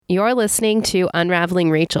You're listening to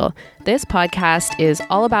Unraveling Rachel. This podcast is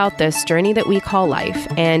all about this journey that we call life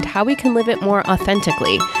and how we can live it more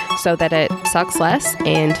authentically so that it sucks less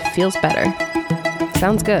and feels better.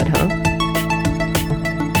 Sounds good, huh?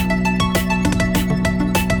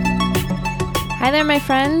 Hi there, my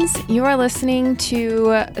friends. You are listening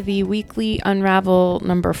to the weekly Unravel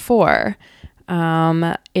number 4.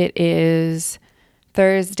 It is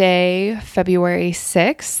Thursday, February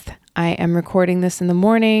 6th. I am recording this in the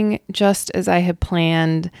morning just as I had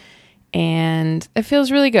planned, and it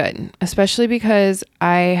feels really good, especially because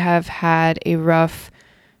I have had a rough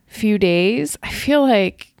few days. I feel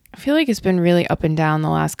like it's been really up and down the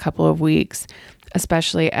last couple of weeks,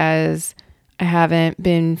 especially as I haven't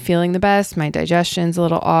been feeling the best. My digestion's a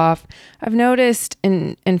little off. I've noticed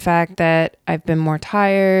in fact that I've been more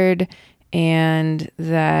tired and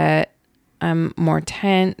that I'm more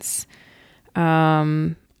tense.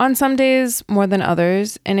 On some days more than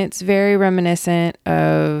others, and it's very reminiscent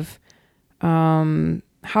of how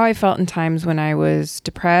I felt in times when I was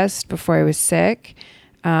depressed before I was sick,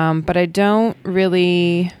 but I don't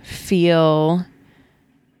really feel...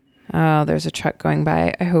 Oh, there's a truck going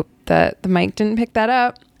by. I hope that the mic didn't pick that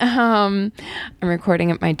up. I'm recording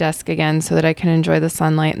at my desk again so that I can enjoy the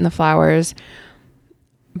sunlight and the flowers.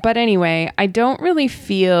 But anyway, I don't really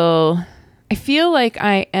feel... I feel like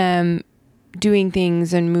I am doing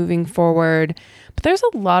things and moving forward, but there's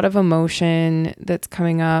a lot of emotion that's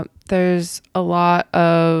coming up. There's a lot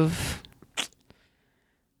of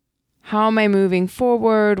how am I moving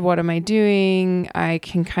forward? What am I doing? I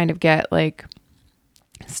can kind of get like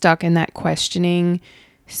stuck in that questioning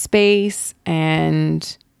space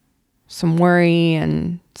and some worry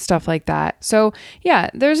and stuff like that. So yeah,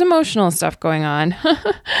 there's emotional stuff going on.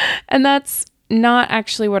 And that's not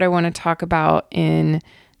actually what I want to talk about in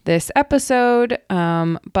this episode,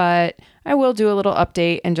 but I will do a little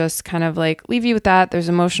update and just kind of like leave you with that. There's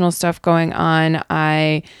emotional stuff going on.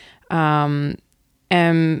 I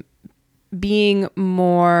am being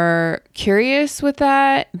more curious with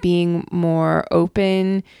that, being more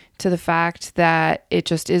open to the fact that it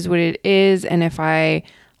just is what it is, and if I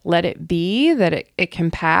let it be, that it can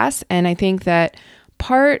pass. And I think that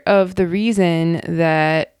part of the reason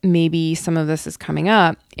that maybe some of this is coming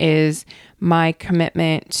up is my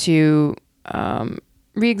commitment to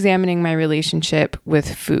re-examining my relationship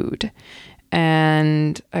with food.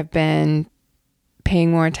 And I've been paying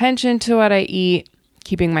more attention to what I eat,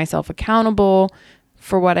 keeping myself accountable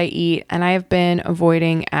for what I eat, and I have been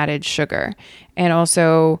avoiding added sugar. And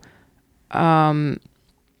also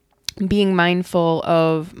being mindful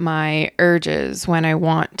of my urges when I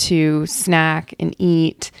want to snack and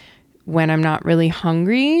eat when I'm not really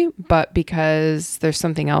hungry, but because there's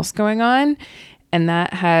something else going on. And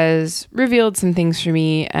that has revealed some things for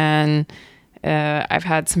me. And I've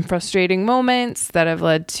had some frustrating moments that have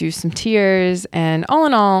led to some tears. And all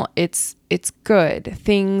in all, it's good.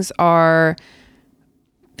 Things are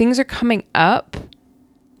coming up,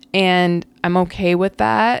 and I'm okay with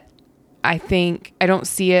that. I don't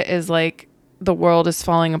see it as like the world is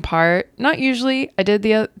falling apart. Not usually. I did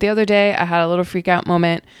the other day. I had a little freak out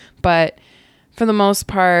moment, but for the most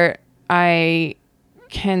part, I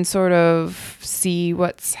can sort of see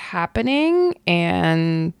what's happening,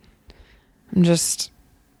 and I'm just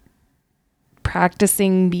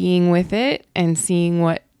practicing being with it and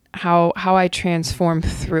seeing how I transform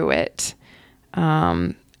through it.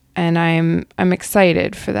 And I'm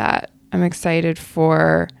excited for that. I'm excited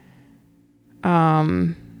for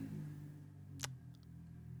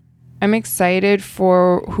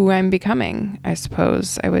who I'm becoming, I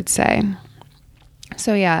suppose I would say.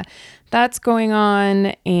 So yeah, that's going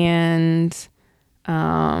on. And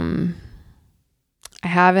I've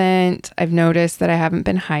noticed that I haven't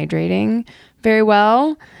been hydrating very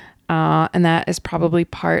well. And that is probably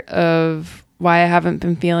part of why I haven't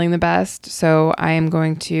been feeling the best. So I am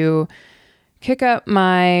going to kick up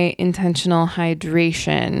my intentional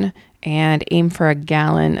hydration and aim for a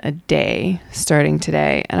gallon a day starting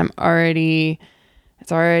today. And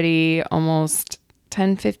it's already almost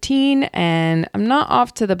 10:15, and I'm not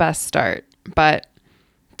off to the best start, but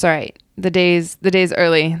it's all right. The day's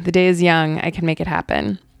early. The day is young. I can make it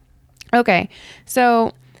happen. Okay.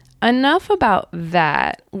 So enough about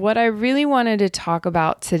that. What I really wanted to talk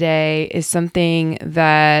about today is something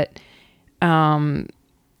that,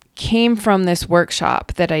 came from this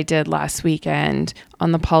workshop that I did last weekend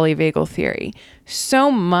on the polyvagal theory.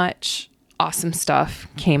 So much awesome stuff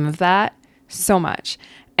came of that. So much.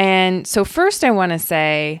 And so first I want to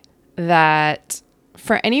say that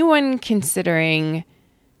for anyone considering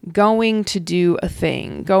going to do a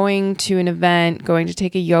thing, going to an event, going to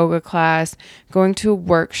take a yoga class, going to a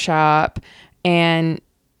workshop, and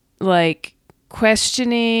like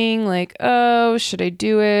questioning, like, oh, should I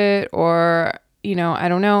do it? Or, I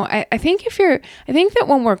don't know. I think that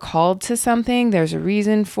when we're called to something, there's a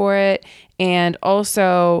reason for it. And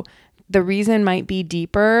also the reason might be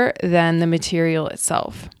deeper than the material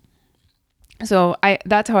itself. So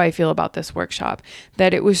that's how I feel about this workshop,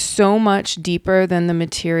 that it was so much deeper than the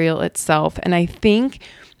material itself. And I think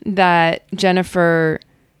that Jennifer,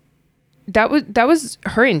 that was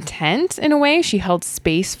her intent in a way. She held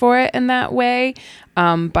space for it in that way,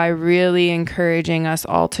 by really encouraging us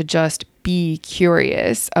all to just be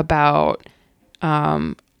curious about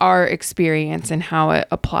our experience and how it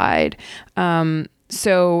applied.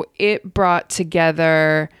 So it brought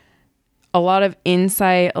together a lot of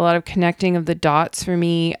insight, a lot of connecting of the dots for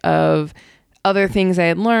me of other things I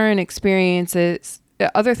had learned, experiences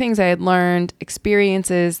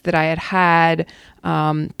that I had had,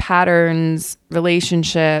 patterns,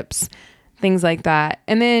 relationships, things like that.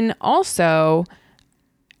 And then also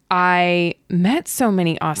I met so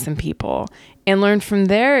many awesome people and learned from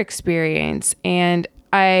their experience. And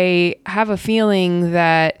I have a feeling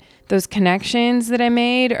that those connections that I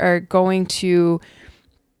made are going to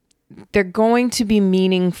be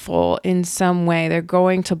meaningful in some way. They're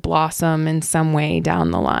going to blossom in some way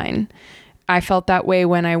down the line. I felt that way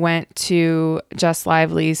when I went to Jess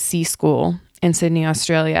Lively's C School in Sydney,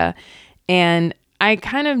 Australia. And I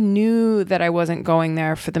kind of knew that I wasn't going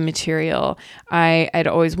there for the material. I'd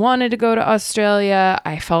always wanted to go to Australia.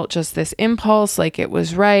 I felt just this impulse, like it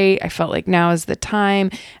was right. I felt like now is the time.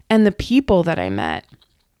 And the people that I met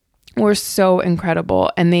were so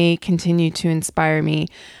incredible, and they continue to inspire me.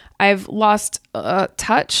 I've lost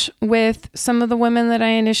touch with some of the women that I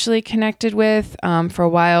initially connected with. For a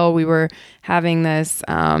while, we were having this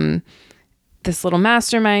little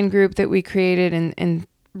mastermind group that we created and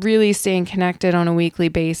really staying connected on a weekly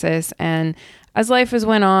basis. And as life has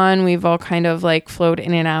went on, we've all kind of like flowed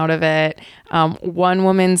in and out of it. One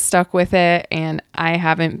woman stuck with it, and I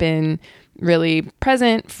haven't been really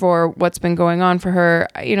present for what's been going on for her.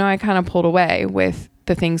 I kind of pulled away with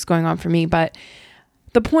the things going on for me, but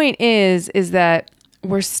the point is that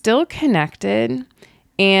we're still connected,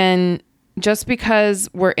 and just because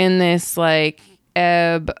we're in this like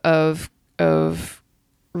ebb of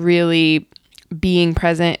really being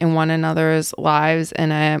present in one another's lives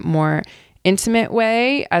in a more intimate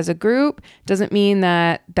way as a group doesn't mean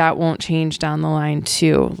that won't change down the line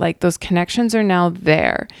too. Like those connections are now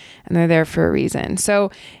there, and they're there for a reason.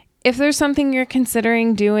 So if there's something you're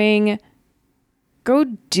considering doing, go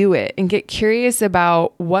do it and get curious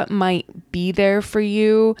about what might be there for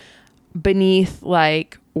you beneath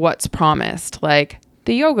like what's promised, like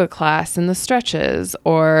the yoga class and the stretches,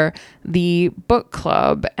 or the book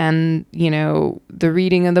club and, the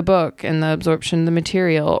reading of the book and the absorption of the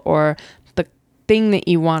material, or the thing that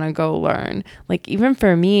you want to go learn. Like even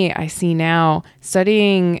for me, I see now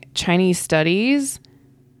studying Chinese studies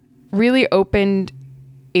really opened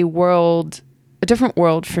a different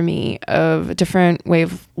world for me, of a different way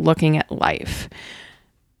of looking at life.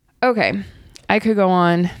 Okay, I could go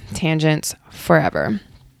on tangents forever.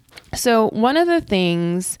 So one of the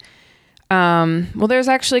things, there's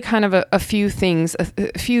actually kind of a few things,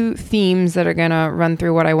 a few themes that are going to run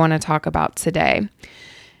through what I want to talk about today.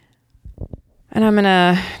 And I'm going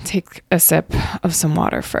to take a sip of some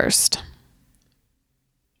water first.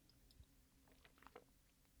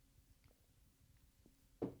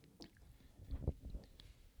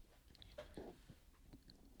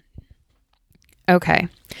 Okay,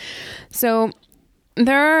 so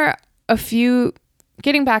there are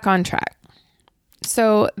getting back on track.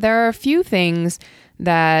 So there are a few things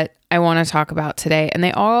that I want to talk about today, and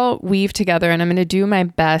they all weave together, and I'm going to do my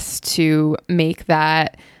best to make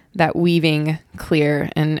that weaving clear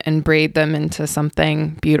and braid them into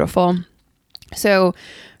something beautiful. So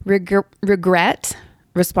regret,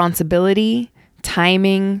 responsibility,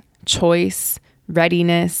 timing, choice,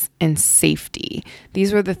 readiness, and safety.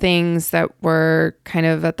 These were the things that were kind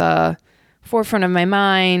of at the forefront of my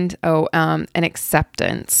mind. And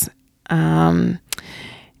acceptance. And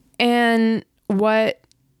what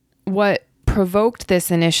provoked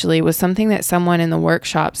this initially was something that someone in the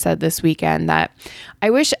workshop said this weekend, that I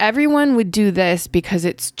wish everyone would do this because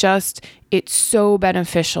it's so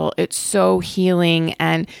beneficial. It's so healing,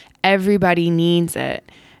 and everybody needs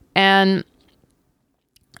it. And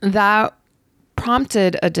that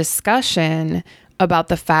prompted a discussion about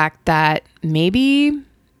the fact that maybe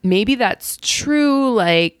that's true,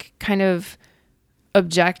 like kind of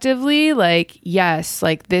objectively, like, yes,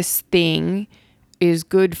 like this thing is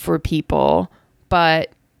good for people,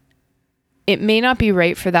 but it may not be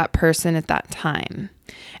right for that person at that time.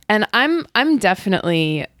 And I'm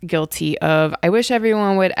definitely guilty of, I wish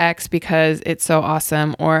everyone would X because it's so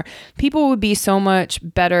awesome, or people would be so much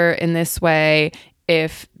better in this way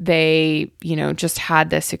if they, just had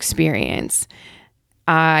this experience.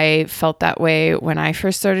 I felt that way when I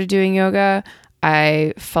first started doing yoga.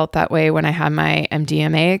 I felt that way when I had my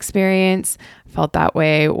MDMA experience. Felt that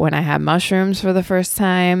way when I had mushrooms for the first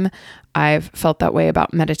time. I've felt that way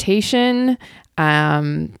about meditation,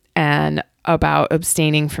 and about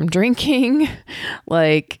abstaining from drinking.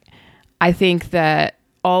 I think that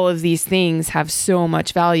all of these things have so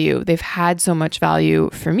much value. They've had so much value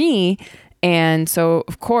for me. And so,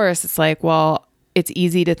 of course, it's well, it's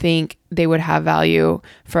easy to think they would have value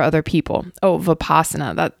for other people. Oh,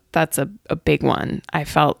 Vipassana, that's a big one. I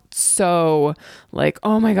felt so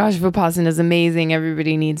oh my gosh, Vipassana is amazing.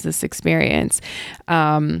 Everybody needs this experience.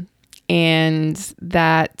 And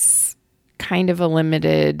that's kind of a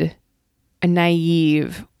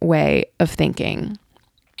naive way of thinking,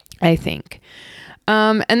 I think.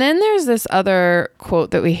 And then there's this other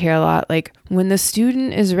quote that we hear a lot, when the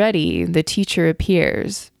student is ready, the teacher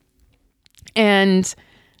appears. And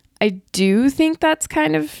I do think that's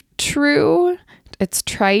kind of true. It's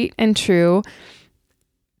trite and true.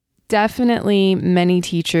 Definitely many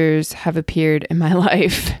teachers have appeared in my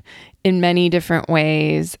life in many different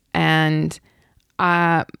ways. And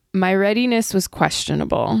my readiness was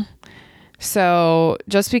questionable. So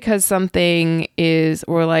just because something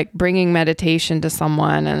we're bringing meditation to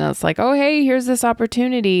someone and it's oh, hey, here's this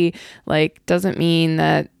opportunity, doesn't mean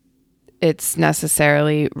that it's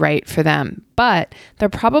necessarily right for them, but they're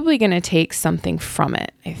probably going to take something from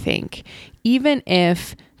it, I think, even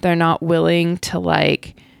if they're not willing to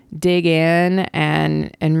dig in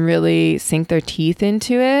and really sink their teeth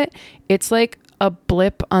into it. It's a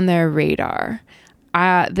blip on their radar.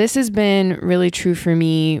 This has been really true for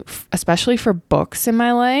me, especially for books in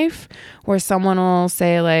my life, where someone will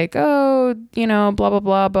say oh, blah, blah,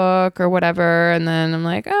 blah book or whatever. And then I'm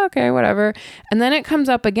oh, okay, whatever. And then it comes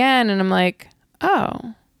up again and I'm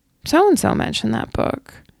oh, so-and-so mentioned that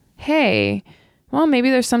book. Hey, well, maybe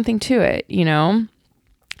there's something to it,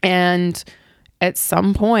 and at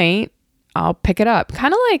some point I'll pick it up.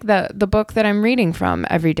 Kind of like the book that I'm reading from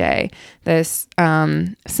every day, this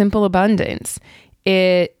Simple Abundance.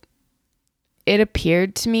 It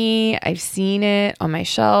appeared to me. I've seen it on my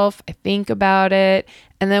shelf. I think about it.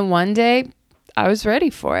 And then one day I was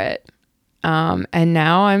ready for it. And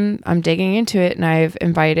now I'm digging into it, and I've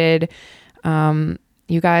invited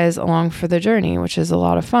you guys along for the journey, which is a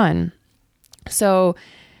lot of fun. So,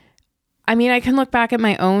 I can look back at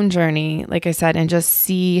my own journey, like I said, and just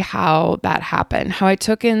see how that happened, how I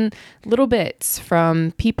took in little bits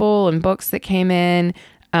from people and books that came in.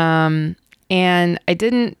 And I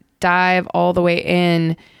didn't dive all the way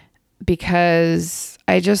in because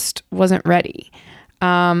I just wasn't ready.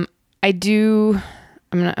 I'm going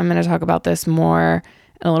to talk about this more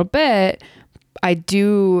in a little bit. I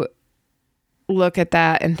do look at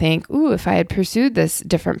that and think, ooh, if I had pursued this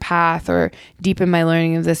different path or deepened my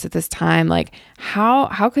learning of this at this time,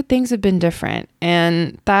 how could things have been different?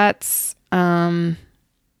 And that's,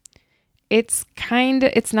 it's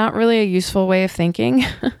not really a useful way of thinking.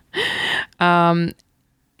 And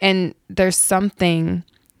there's something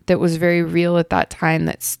that was very real at that time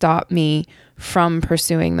that stopped me from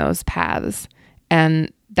pursuing those paths,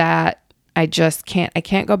 and that I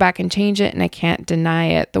can't go back and change it, and I can't deny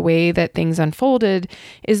it. The way that things unfolded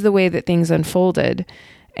is the way that things unfolded.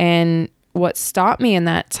 And what stopped me in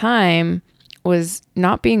that time was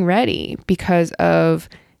not being ready because of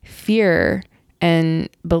fear and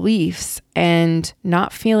beliefs and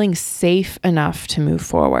not feeling safe enough to move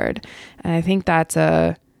forward. And I think that's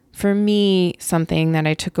for me, something that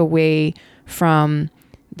I took away from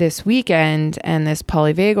this weekend and this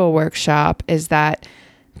polyvagal workshop is that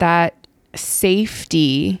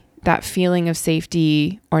safety, that feeling of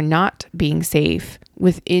safety or not being safe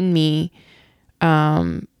within me,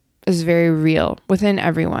 is very real. Within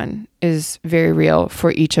everyone is very real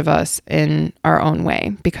for each of us in our own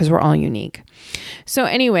way, because we're all unique. So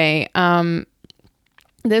anyway,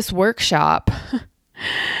 this workshop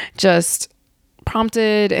just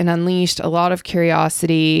prompted and unleashed a lot of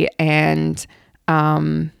curiosity and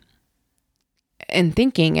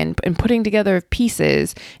thinking and putting together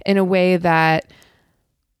pieces in a way that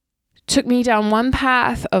took me down one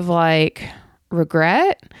path of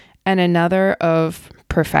regret and another of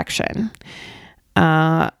perfection.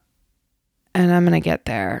 And I'm going to get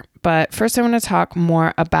there. But first I want to talk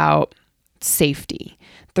more about safety.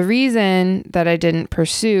 The reason that I didn't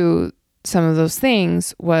pursue some of those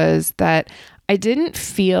things was that I didn't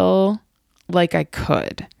feel like I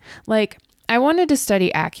could. Like, I wanted to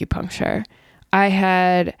study acupuncture. I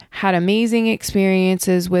had amazing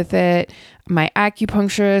experiences with it. My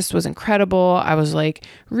acupuncturist was incredible. I was like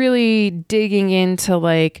really digging into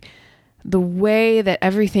like the way that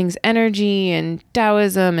everything's energy and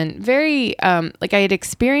Taoism, and very like I had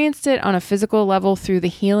experienced it on a physical level through the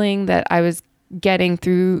healing that I was getting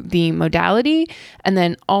through the modality, and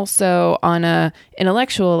then also on a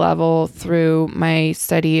intellectual level through my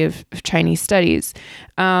study of Chinese studies.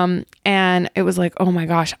 And it was like, oh my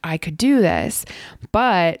gosh, I could do this.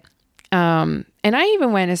 But and I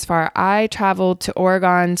even went as far, I traveled to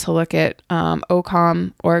Oregon to look at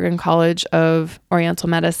OCOM, Oregon College of Oriental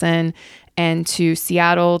Medicine, and to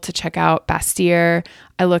Seattle to check out Bastyr.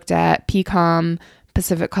 I looked at PCOM,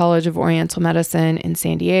 Pacific College of Oriental Medicine in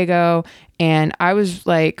San Diego, and I was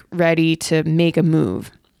like ready to make a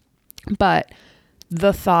move. But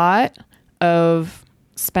the thought of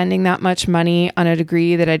spending that much money on a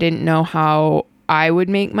degree that I didn't know how I would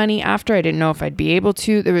make money after, I didn't know if I'd be able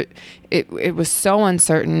to, it was so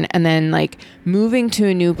uncertain. And then like moving to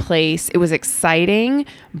a new place, it was exciting,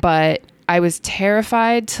 but I was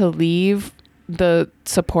terrified to leave the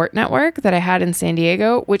support network that I had in San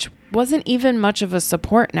Diego, which wasn't even much of a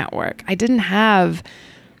support network. I didn't have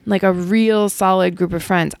like a real solid group of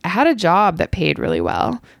friends. I had a job that paid really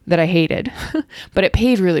well that I hated, but it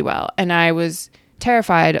paid really well. And I was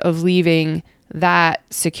terrified of leaving that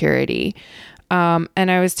security. And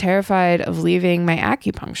I was terrified of leaving my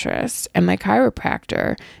acupuncturist and my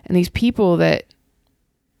chiropractor and these people that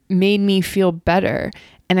made me feel better.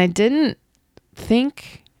 And I didn't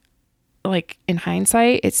think, like in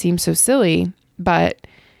hindsight, it seems so silly, but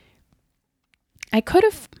I could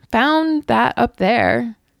have found that up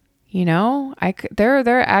there. You know, there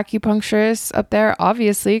are acupuncturists up there,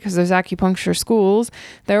 obviously, because there's acupuncture schools.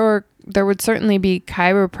 There would certainly be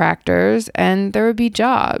chiropractors and there would be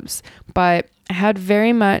jobs, but I had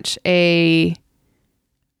very much a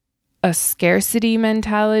scarcity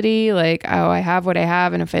mentality, like, oh, I have what I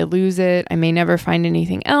have, and if I lose it, I may never find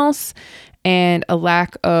anything else, and a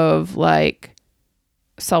lack of like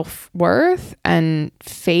self-worth and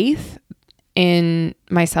faith in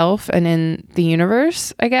myself and in the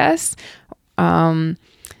universe, I guess.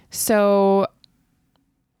 So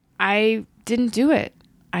I didn't do it.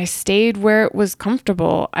 I stayed where it was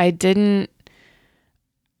comfortable. I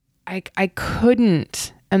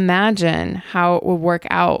couldn't imagine how it would work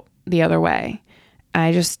out the other way.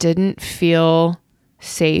 I just didn't feel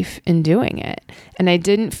safe in doing it. And I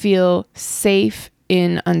didn't feel safe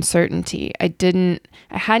in uncertainty. I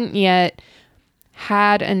hadn't yet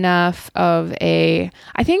had enough of I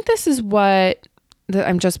think this is what,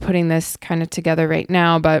 I'm just putting this kind of together right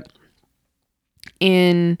now, but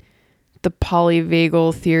in the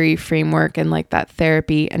polyvagal theory framework and like that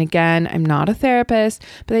therapy. And again, I'm not a therapist,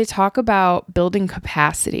 but they talk about building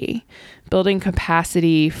capacity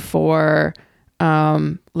for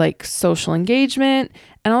like social engagement.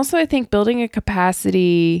 And also I think building a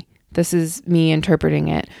capacity, this is me interpreting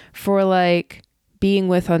it, for like being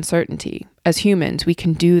with uncertainty. As humans, we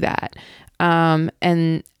can do that.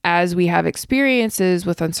 And as we have experiences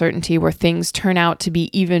with uncertainty where things turn out to be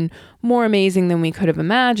even more amazing than we could have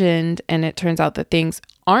imagined, and it turns out that things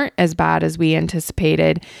aren't as bad as we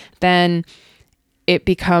anticipated, then it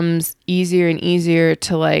becomes easier and easier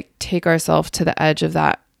to like take ourselves to the edge of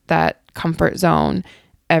that comfort zone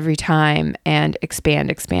every time and expand.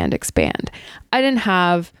 I didn't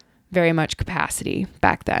have very much capacity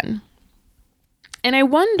back then. And I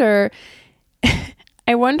wonder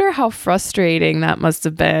how frustrating that must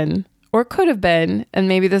have been, or could have been. And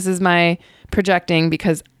maybe this is my projecting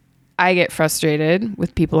because I get frustrated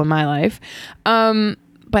with people in my life.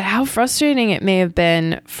 But how frustrating it may have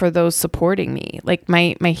been for those supporting me, like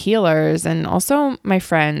my healers and also my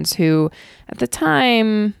friends who at the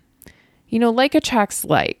time, you know, like attracts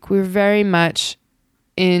like. We were very much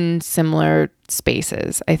in similar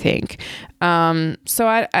spaces, I think.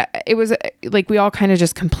 So it was like we all kind of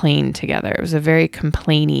just complained together. It was a very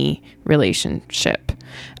complainy relationship.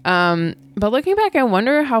 But looking back, I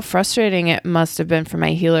wonder how frustrating it must have been for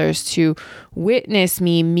my healers to witness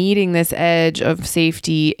me meeting this edge of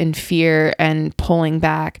safety and fear and pulling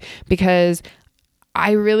back, because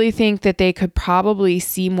I really think that they could probably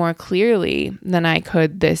see more clearly than I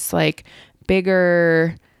could this like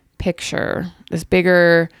bigger picture, this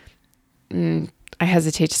bigger, I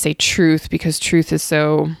hesitate to say truth because truth is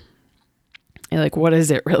so, like, what is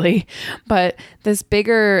it really? But this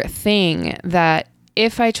bigger thing that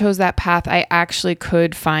if I chose that path, I actually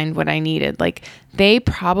could find what I needed. Like, they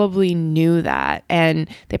probably knew that, and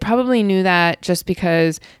they probably knew that just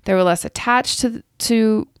because they were less attached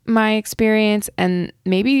to my experience, and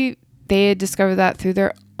maybe they had discovered that through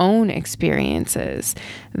their own experiences,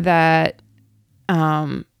 that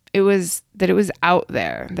it was out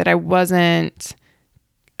there, that I wasn't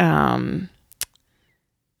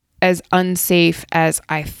as unsafe as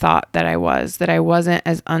I thought that I was, that I wasn't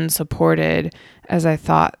as unsupported as I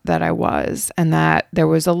thought that I was, and that there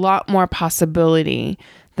was a lot more possibility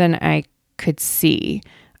than I could see.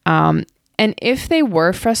 And if they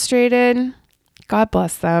were frustrated, God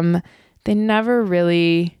bless them, they never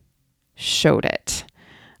really showed it.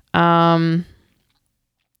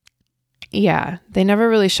 Yeah, they never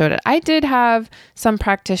really showed it. I did have some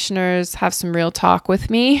practitioners have some real talk with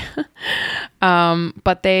me,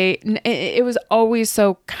 but it was always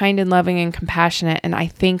so kind and loving and compassionate. And I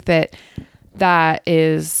think that's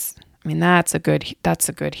a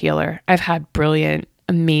good healer. I've had brilliant,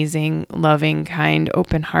 amazing, loving, kind,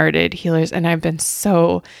 open-hearted healers, and I've been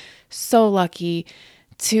so, so lucky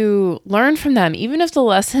to learn from them. Even if the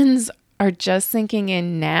lessons are just sinking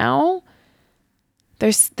in now,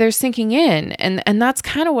 they're sinking in. And that's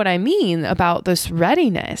kind of what I mean about this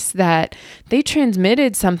readiness, that they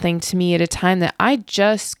transmitted something to me at a time that I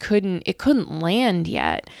just couldn't land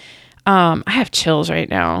yet. I have chills right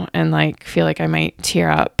now and like feel like I might tear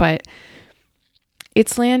up, but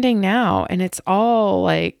it's landing now, and it's all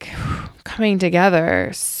like coming together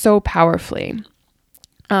so powerfully.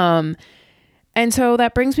 And so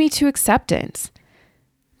that brings me to acceptance.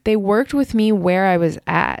 They worked with me where I was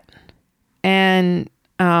at. And,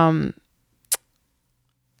 so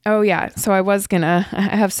I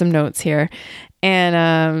have some notes here,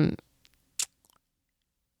 and,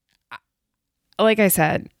 like I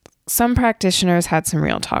said, some practitioners had some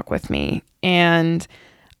real talk with me, and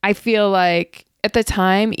I feel like at the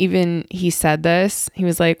time, even he said this, he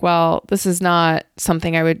was like, well, this is not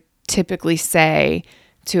something I would typically say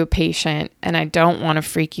to a patient, and I don't want to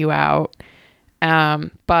freak you out.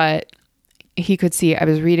 But he could see I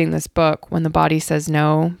was reading this book, When the Body Says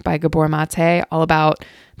No by Gabor Mate, all about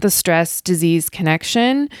the stress-disease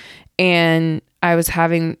connection. And I was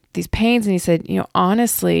having these pains, and he said,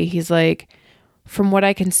 honestly, he's like, from what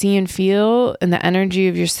I can see and feel in the energy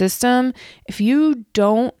of your system, if you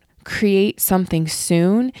don't create something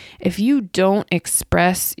soon, if you don't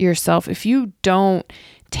express yourself, if you don't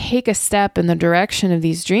take a step in the direction of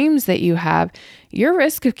these dreams that you have, your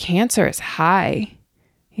risk of cancer is high.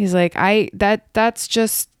 He's like, that's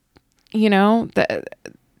just,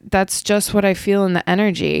 that's just what I feel in the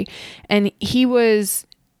energy. And he was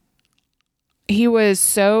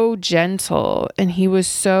so gentle, and he was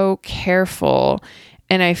so careful.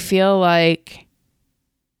 And I feel like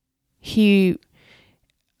he,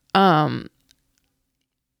 I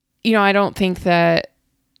don't think that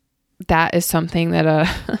is something that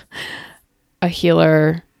a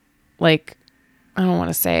healer, like, I don't want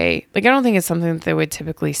to say, like, I don't think it's something that they would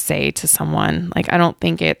typically say to someone. Like, I don't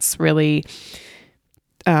think it's really,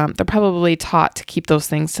 they're probably taught to keep those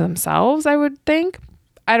things to themselves, I would think.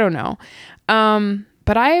 I don't know.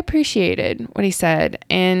 But I appreciated what he said,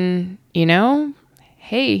 and,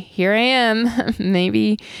 hey, here I am.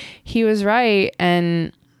 Maybe he was right.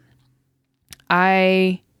 And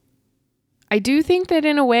I do think that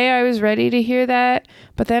in a way I was ready to hear that,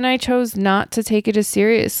 but then I chose not to take it as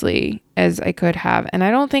seriously as I could have. And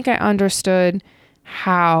I don't think I understood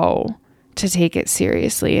how to take it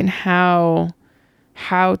seriously and how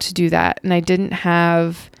to do that. And I didn't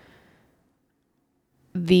have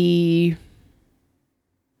the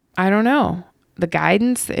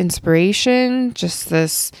guidance, the inspiration,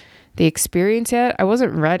 the experience yet. I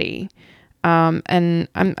wasn't ready. And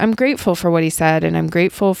I'm grateful for what he said, and I'm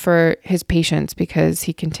grateful for his patience, because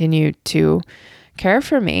he continued to care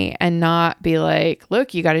for me and not be like,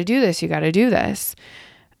 look, you got to do this. You got to do this.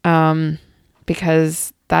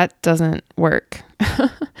 Because that doesn't work.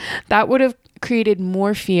 That would have created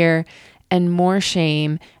more fear and more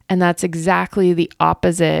shame. And that's exactly the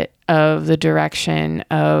opposite of the direction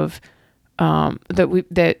of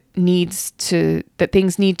that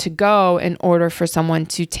things need to go in order for someone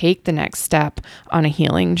to take the next step on a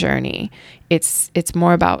healing journey. It's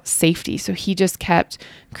more about safety. So he just kept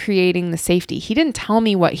creating the safety. He didn't tell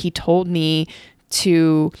me what he told me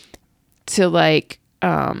to like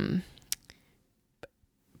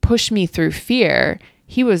push me through fear.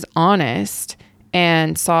 He was honest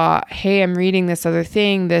and saw, hey, I'm reading this other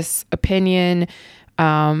thing, this opinion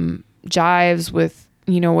jives with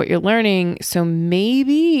what you're learning, so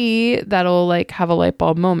maybe that'll like have a light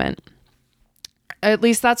bulb moment. At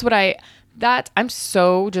least that's what I'm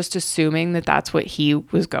so just assuming that that's what he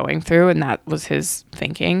was going through and that was his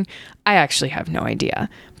thinking. I actually have no idea,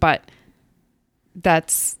 but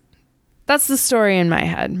that's the story in my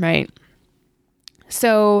head, right?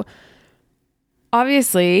 So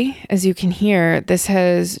obviously, as you can hear, this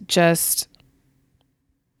has just,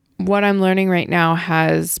 what I'm learning right now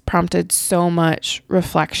has prompted so much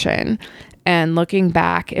reflection and looking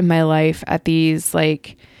back in my life at these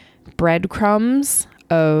like breadcrumbs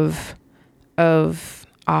of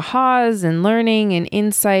ahas and learning and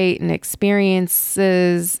insight and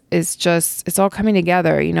experiences is just, it's all coming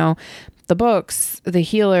together, the books, the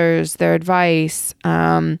healers, their advice,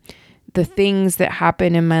 the things that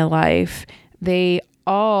happen in my life, they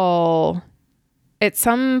all at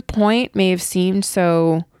some point may have seemed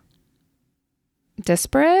so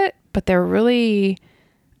disparate, but they're really,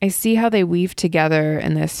 I see how they weave together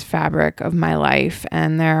in this fabric of my life.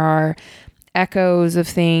 And there are echoes of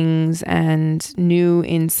things and new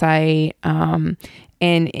insight. And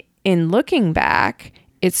in looking back,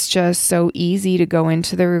 it's just so easy to go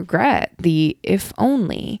into the regret, the if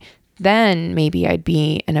only, then maybe I'd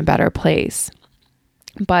be in a better place.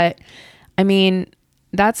 But I mean,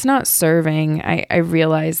 that's not serving. I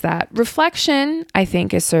realize that. Reflection, I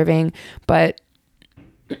think, is serving, but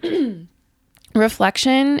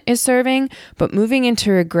reflection is serving, but moving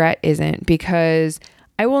into regret isn't, because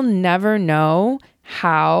I will never know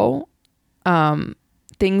how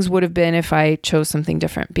things would have been if I chose something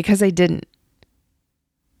different, because I didn't.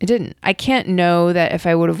 I can't know that if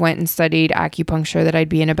I would have went and studied acupuncture that I'd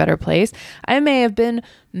be in a better place. I may have been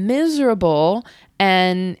miserable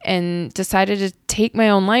and decided to take my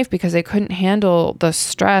own life because I couldn't handle the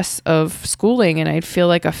stress of schooling and I'd feel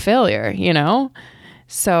like a failure,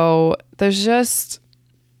 So there's just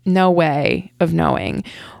no way of knowing.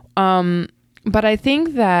 But I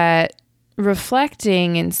think that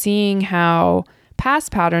reflecting and seeing how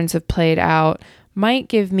past patterns have played out might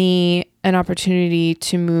give me an opportunity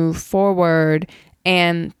to move forward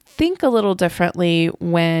and think a little differently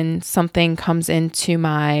when something comes into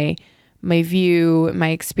my view, my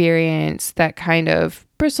experience that kind of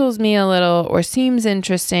bristles me a little or seems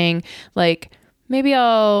interesting. Like maybe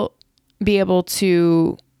I'll be able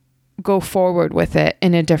to go forward with it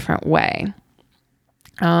in a different way.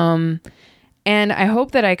 And I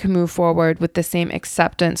hope that I can move forward with the same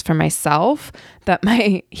acceptance for myself that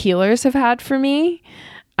my healers have had for me.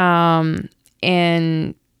 And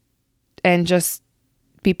just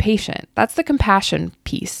be patient. That's the compassion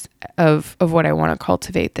piece of what I want to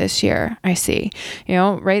cultivate this year. I see,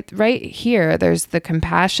 right here, there's the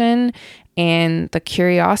compassion and the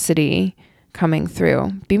curiosity coming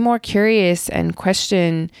through. Be more curious and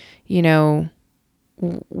question,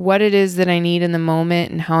 what it is that I need in the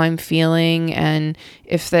moment and how I'm feeling. And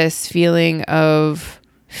if this feeling of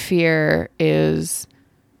fear is,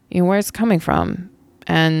 where it's coming from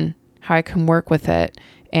and how I can work with it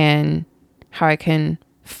and how I can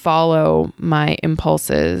follow my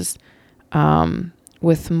impulses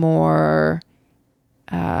with more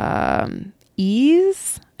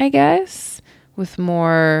ease, I guess, with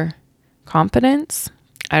more confidence.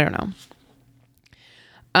 I don't know.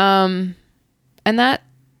 And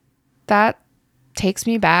that takes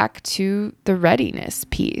me back to the readiness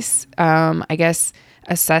piece. I guess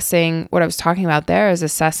assessing what I was talking about there is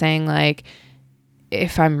assessing like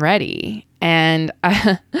if I'm ready. And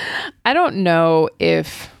I don't know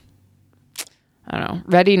if,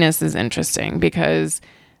 readiness is interesting because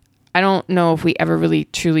I don't know if we ever really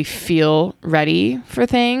truly feel ready for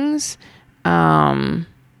things.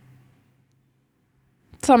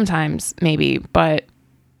 Sometimes maybe, but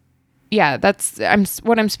yeah,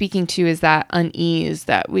 what I'm speaking to is that unease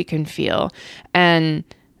that we can feel. And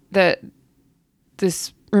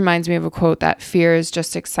this reminds me of a quote that fear is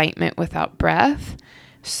just excitement without breath.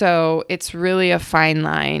 So it's really a fine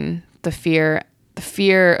line, the fear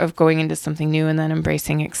of going into something new and then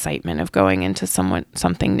embracing excitement of going into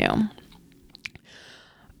something new.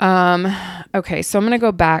 Okay, so I'm going to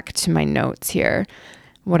go back to my notes here,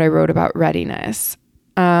 what I wrote about readiness.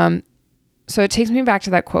 So it takes me back to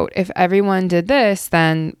that quote. If everyone did this,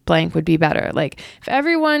 then blank would be better. Like if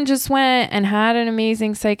everyone just went and had an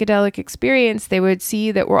amazing psychedelic experience, they would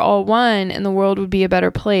see that we're all one and the world would be a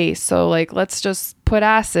better place. So like, let's just put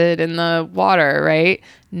acid in the water, right?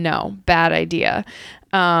 No, bad idea.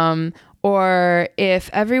 Or if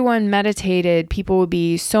everyone meditated, people would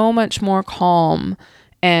be so much more calm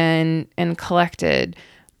and collected.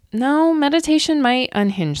 No, meditation might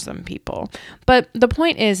unhinge some people. But the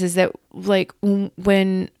point is that like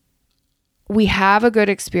when we have a good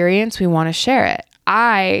experience, we want to share it.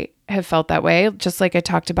 I have felt that way, just like I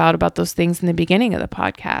talked about those things in the beginning of the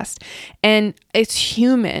podcast. And it's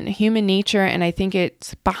human nature. And I think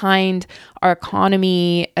it's behind our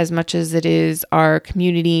economy as much as it is our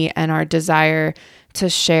community and our desire to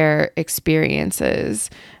share experiences.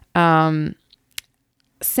 Sam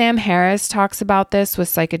Harris talks about this with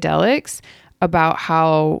psychedelics, about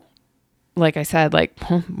how, like I said, like,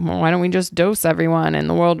 why don't we just dose everyone and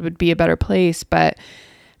the world would be a better place? But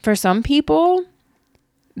for some people,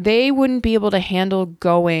 they wouldn't be able to handle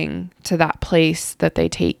going to that place that they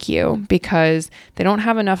take you because they don't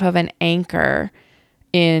have enough of an anchor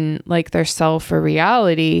in like their self or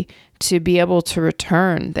reality to be able to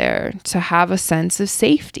return there, to have a sense of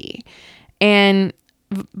safety. And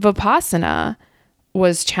Vipassana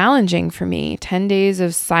was challenging for me, 10 days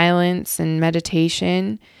of silence and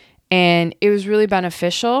meditation. And it was really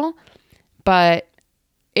beneficial, but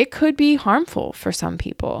it could be harmful for some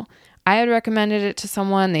people. I had recommended it to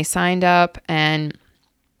someone, they signed up, and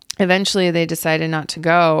eventually they decided not to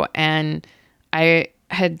go. And I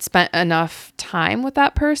had spent enough time with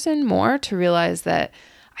that person more to realize that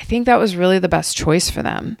I think that was really the best choice for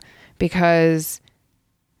them, because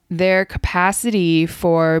their capacity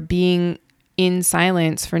for being in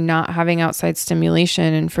silence, for not having outside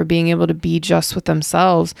stimulation, and for being able to be just with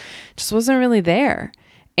themselves just wasn't really there.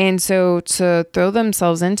 And so to throw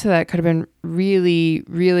themselves into that could have been really,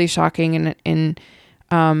 really shocking and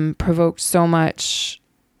provoked so much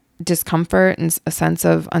discomfort and a sense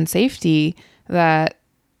of unsafety that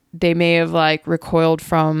they may have like recoiled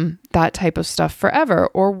from that type of stuff forever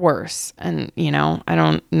or worse. And, you know, I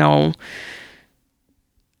don't know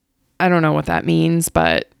what that means,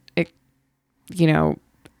 but it, you know,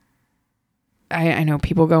 I know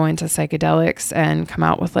people go into psychedelics and come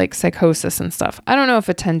out with like psychosis and stuff. I don't know if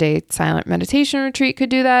a 10-day silent meditation retreat could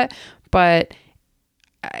do that, but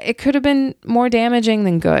it could have been more damaging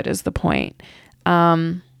than good is the point.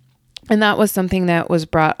 And that was something that was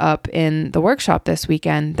brought up in the workshop this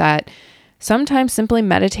weekend, that sometimes simply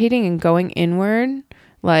meditating and going inward,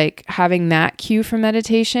 like having that cue for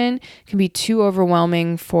meditation, can be too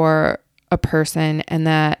overwhelming for a person, and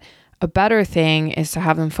that a better thing is to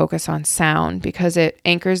have them focus on sound, because it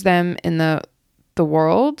anchors them in the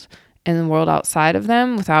world and the world outside of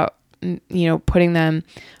them without, you know, putting them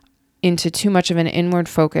into too much of an inward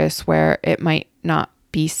focus where it might not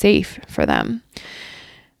be safe for them.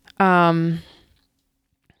 And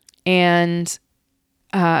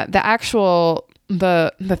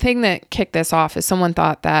the thing that kicked this off is someone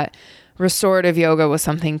thought that restorative yoga was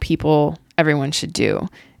something everyone should do.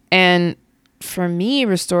 And for me,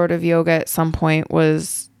 restorative yoga at some point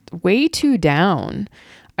was way too down.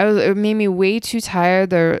 It made me way too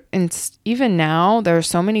tired. And even now, there are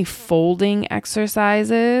so many folding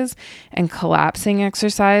exercises and collapsing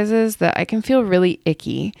exercises that I can feel really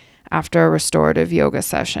icky after a restorative yoga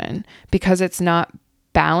session, because it's not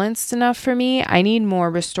balanced enough for me. I need more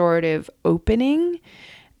restorative opening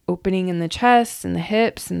in the chest and the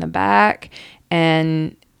hips and the back,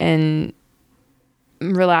 and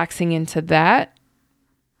relaxing into that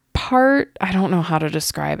part. I don't know how to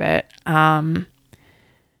describe it.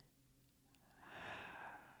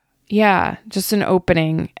 Yeah, just an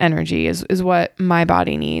opening energy is what my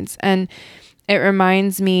body needs. And it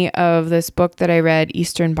reminds me of this book that I read,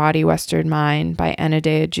 Eastern Body, Western Mind by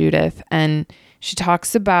Anodea Judith. And she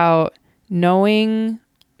talks about knowing,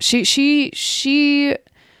 she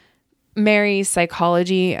marries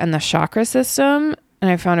psychology and the chakra system. And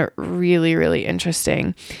I found it really, really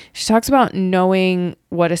interesting. She talks about knowing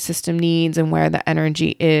what a system needs and where the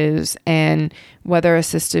energy is, and whether a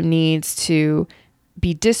system needs to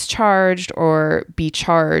be discharged or be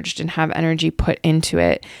charged and have energy put into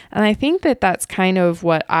it. And I think that that's kind of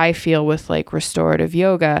what I feel with like restorative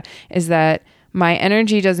yoga, is that my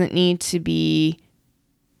energy doesn't need to be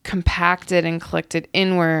compacted and collected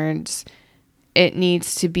inwards. It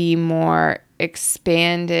needs to be more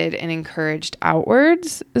expanded and encouraged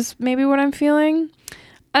outwards, is maybe what I'm feeling.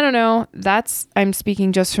 I don't know. I'm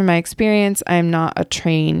speaking just from my experience. I'm not a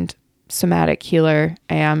trained somatic healer.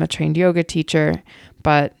 I am a trained yoga teacher,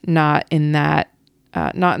 but not in the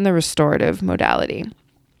restorative modality.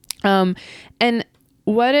 And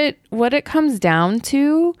what it comes down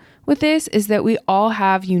to with this is that we all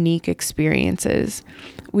have unique experiences.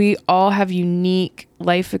 We all have unique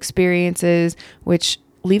life experiences, which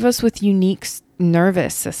leave us with unique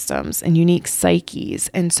nervous systems and unique psyches.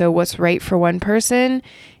 And so what's right for one person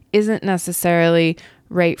isn't necessarily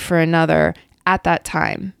right for another at that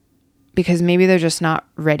time, because maybe they're just not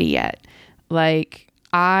ready yet. Like,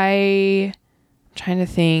 I'm trying to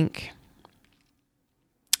think.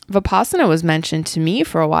 Vipassana was mentioned to me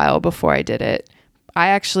for a while before I did it. I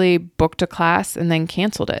actually booked a class and then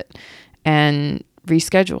canceled it and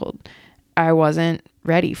rescheduled. I wasn't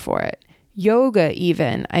ready for it. Yoga,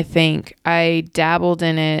 even, I think I dabbled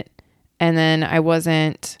in it and then I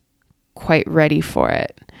wasn't quite ready for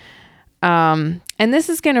it. And this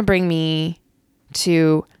is going to bring me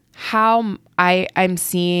to how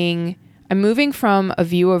I'm moving from a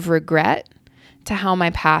view of regret to how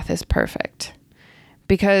my path is perfect.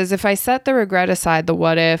 Because if I set the regret aside, the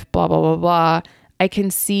what if, blah, blah, blah, blah, I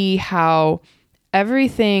can see how every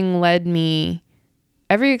experience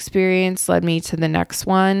led me to the next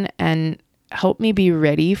one and helped me be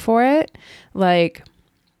ready for it. Like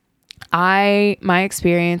my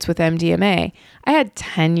experience with MDMA, I had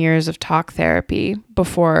 10 years of talk therapy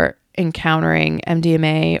before encountering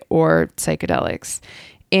MDMA or psychedelics.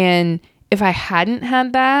 And if I hadn't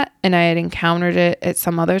had that and I had encountered it at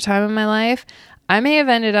some other time in my life, I may have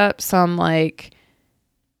ended up some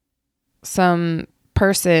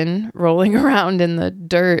person rolling around in the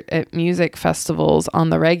dirt at music festivals on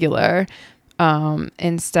the regular,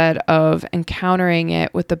 instead of encountering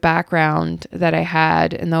it with the background that I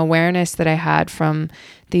had and the awareness that I had from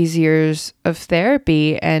these years of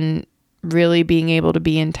therapy, and really being able to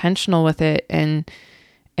be intentional with it and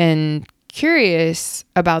curious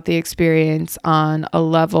about the experience on a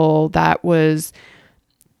level that was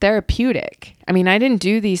therapeutic. I mean, I didn't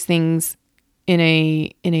do these things in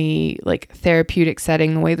a like therapeutic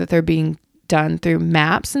setting the way that they're being done through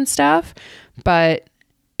maps and stuff, but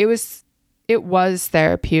it was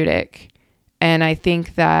therapeutic. And I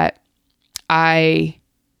think that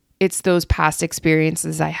it's those past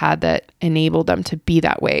experiences I had that enabled them to be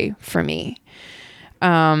that way for me.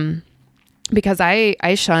 Because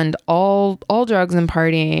I shunned all drugs and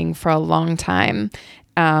partying for a long time.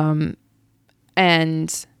 And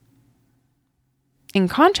in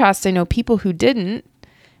contrast, I know people who didn't,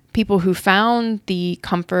 people who found the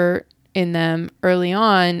comfort in them early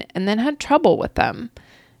on and then had trouble with them.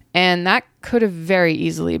 And that could have very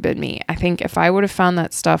easily been me. I think if I would have found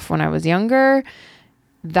that stuff when I was younger,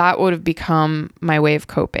 that would have become my way of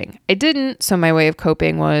coping. I didn't, so my way of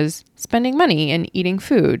coping was spending money and eating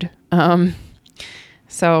food.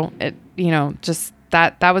 So it, just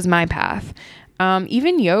that was my path.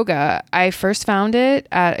 Even yoga, I first found it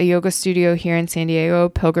at a yoga studio here in San Diego,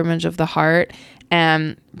 Pilgrimage of the Heart,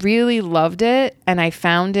 and really loved it. And I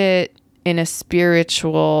found it in a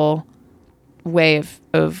spiritual way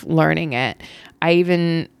of learning it. I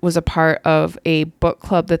even was a part of a book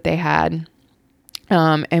club that they had,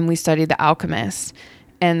 and we studied The Alchemist.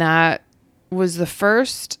 And that was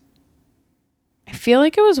I feel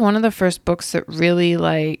like it was one of the first books that really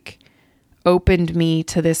opened me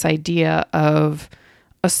to this idea of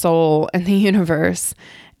a soul and the universe.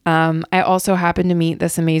 I also happened to meet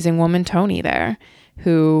this amazing woman, Toni, there,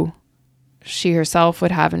 who she herself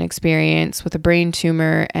would have an experience with a brain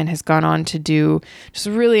tumor and has gone on to do just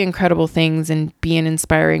really incredible things and be an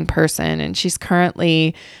inspiring person. And she's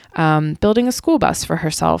currently building a school bus for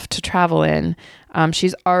herself to travel in.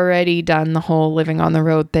 She's already done the whole living on the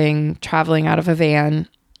road thing, traveling out of a van.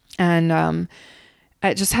 And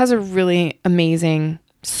it just has a really amazing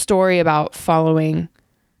story about following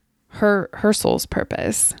her soul's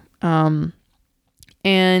purpose.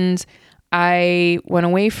 And I went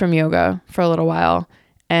away from yoga for a little while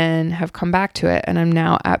and have come back to it. And I'm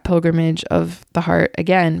now at Pilgrimage of the Heart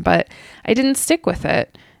again, but I didn't stick with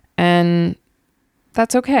it. And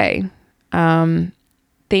that's okay.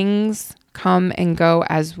 Things come and go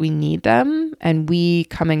as we need them, and we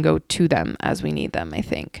come and go to them as we need them, I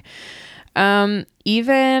think.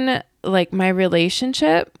 Even my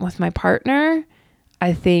relationship with my partner,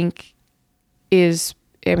 I think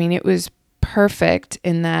it was perfect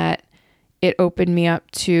in that it opened me up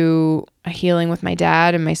to a healing with my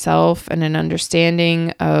dad and myself, and an understanding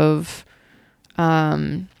of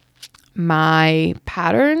my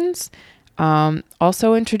patterns.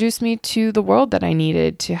 Also introduced me to the world that I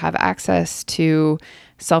needed to have access to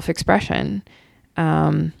self-expression.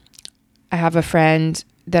 I have a friend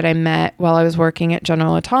that I met while I was working at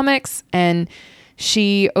General Atomics, and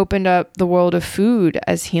she opened up the world of food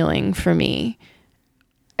as healing for me.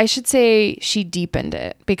 I should say she deepened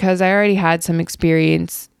it, because I already had some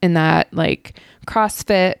experience in that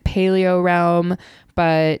CrossFit, paleo realm,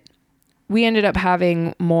 but we ended up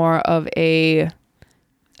having more of a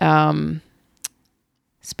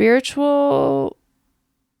spiritual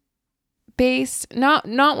based, not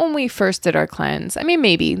when we first did our cleanse. I mean,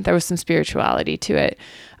 maybe there was some spirituality to it.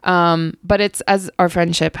 But it's as our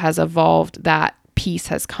friendship has evolved, that piece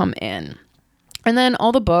has come in. And then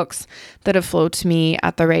all the books that have flowed to me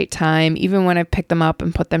at the right time, even when I picked them up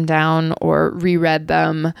and put them down or reread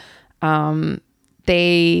them,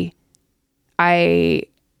 I've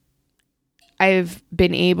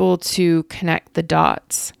been able to connect the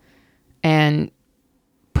dots and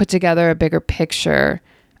put together a bigger picture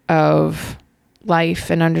of life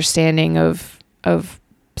and understanding of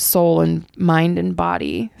soul and mind and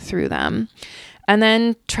body through them. And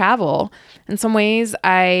then travel. In some ways,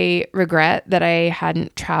 I regret that I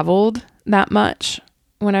hadn't traveled that much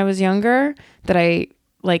when I was younger, that I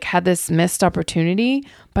had this missed opportunity,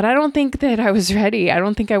 but I don't think that I was ready. I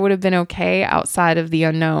don't think I would have been okay outside of the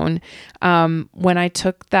unknown. When I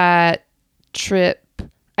took that trip,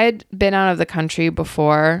 I had been out of the country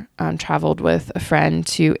before, traveled with a friend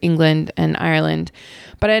to England and Ireland,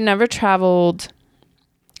 but I had never traveled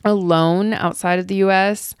alone outside of the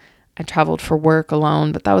US. I traveled for work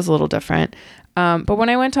alone, but that was a little different. But when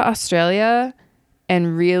I went to Australia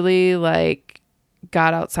and really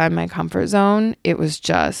got outside my comfort zone, it was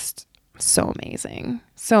just so amazing.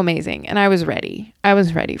 So amazing. And I was ready. I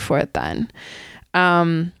was ready for it then.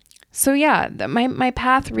 So yeah, my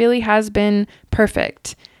path really has been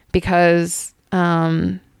perfect because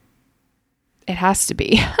it has to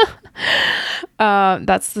be.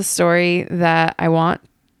 That's the story that I want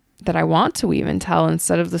to weave and tell,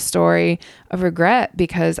 instead of the story of regret,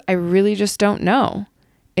 because I really just don't know.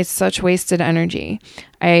 It's such wasted energy.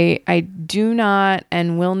 I do not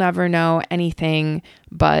and will never know anything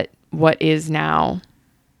but what is now.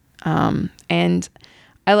 And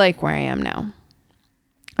I like where I am now.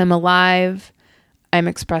 I'm alive. I'm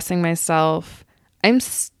expressing myself. I'm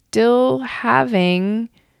still having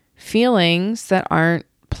feelings that aren't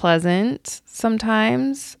pleasant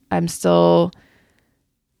sometimes. I'm still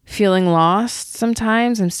feeling lost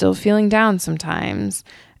sometimes. I'm still feeling down sometimes.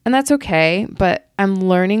 And that's okay, but I'm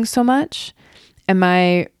learning so much. And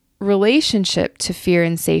my relationship to fear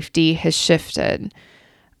and safety has shifted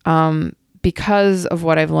because of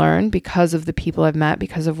what I've learned, because of the people I've met,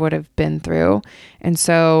 because of what I've been through. And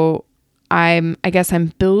so I guess I'm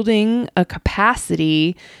building a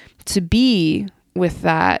capacity to be with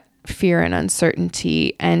that fear and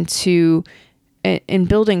uncertainty, and in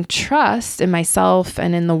building trust in myself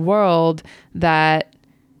and in the world that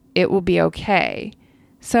it will be okay.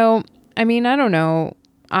 So, I mean, I don't know.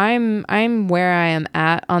 I'm where I am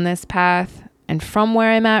at on this path, and from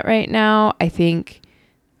where I'm at right now, I think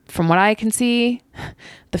from what I can see,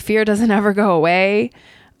 the fear doesn't ever go away.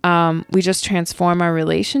 We just transform our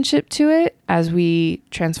relationship to it as we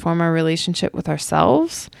transform our relationship with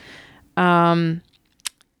ourselves. And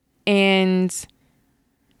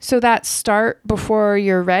so that start before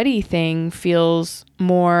you're ready thing feels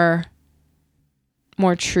more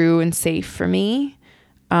true and safe for me.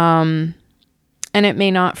 And it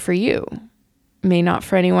may not for you, may not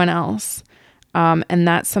for anyone else. And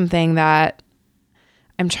that's something that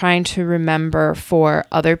I'm trying to remember for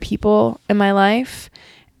other people in my life,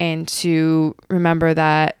 and to remember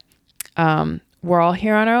that we're all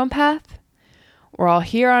here on our own path. We're all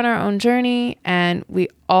here on our own journey, and we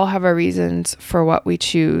all have our reasons for what we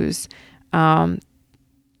choose. I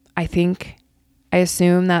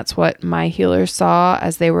assume that's what my healers saw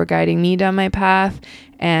as they were guiding me down my path,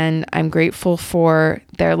 and I'm grateful for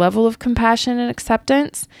their level of compassion and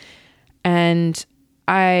acceptance. And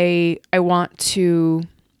I want to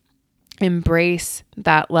embrace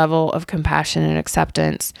that level of compassion and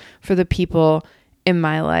acceptance for the people in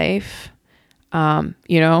my life.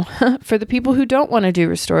 For the people who don't want to do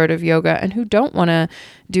restorative yoga, and who don't want to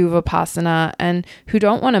do Vipassana, and who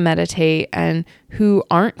don't want to meditate, and who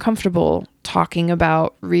aren't comfortable talking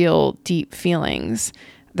about real deep feelings.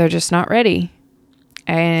 They're just not ready.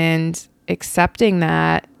 And accepting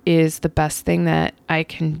that is the best thing that I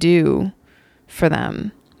can do for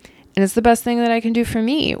them. And it's the best thing that I can do for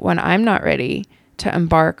me when I'm not ready to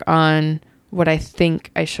embark on what I think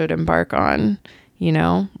I should embark on,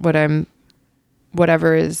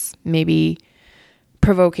 whatever is maybe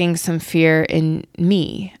provoking some fear in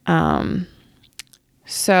me.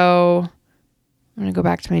 So I'm going to go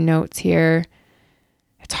back to my notes here.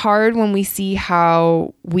 It's hard when we see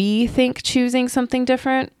how we think choosing something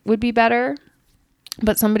different would be better,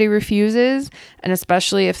 but somebody refuses. And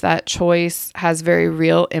especially if that choice has very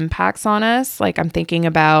real impacts on us. Like, I'm thinking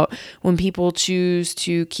about when people choose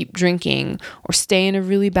to keep drinking, or stay in a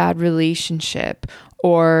really bad relationship,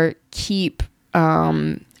 or keep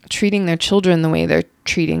treating their children the way they're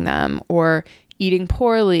treating them, or eating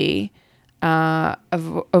poorly,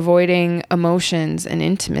 avoiding emotions and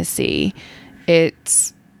intimacy.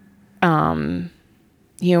 It's,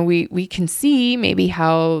 we can see maybe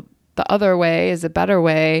how the other way is a better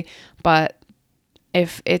way, but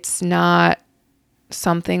if it's not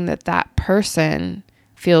something that person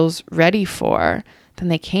feels ready for, then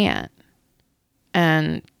they can't.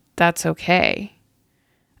 and that's okay.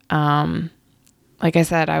 Like I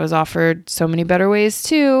said, I was offered so many better ways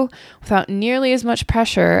too, without nearly as much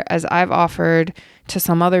pressure as I've offered to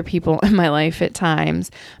some other people in my life at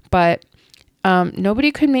times. But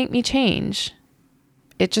nobody could make me change.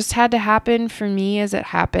 It just had to happen for me as it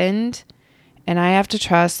happened. And I have to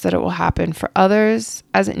trust that it will happen for others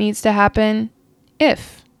as it needs to happen,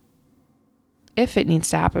 if it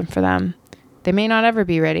needs to happen for them. They may not ever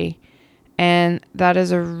be ready. And that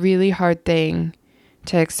is a really hard thing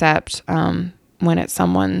to accept when it's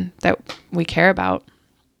someone that we care about.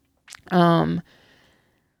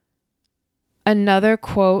 Another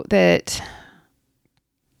quote that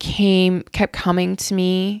kept coming to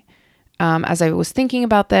me as I was thinking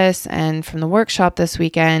about this and from the workshop this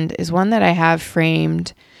weekend is one that I have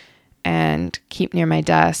framed and keep near my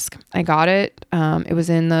desk. I got it. It was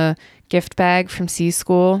in the gift bag from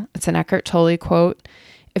C-School. It's an Eckhart Tolle quote.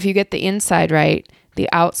 If you get the inside right, the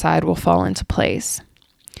outside will fall into place.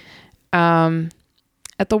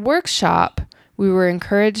 At the workshop, we were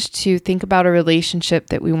encouraged to think about a relationship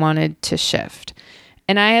that we wanted to shift.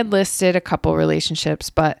 And I had listed a couple relationships,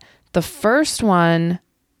 but the first one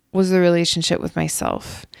was the relationship with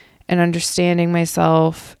myself and understanding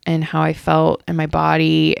myself and how I felt in my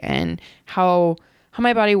body and how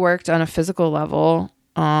my body worked on a physical level.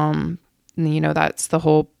 That's the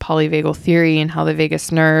whole polyvagal theory and how the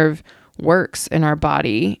vagus nerve works in our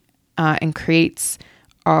body and creates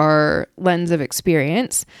our lens of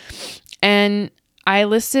experience. And I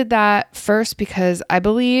listed that first because I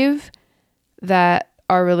believe that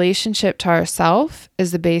our relationship to ourselves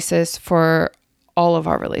is the basis for all of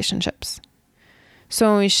our relationships.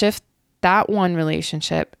 So when we shift that one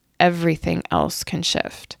relationship, everything else can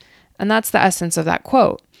shift. And that's the essence of that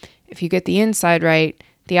quote. If you get the inside right,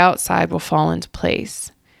 the outside will fall into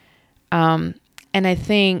place. And I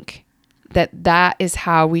think that is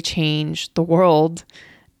how we change the world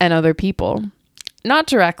and other people. Not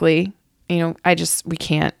directly, we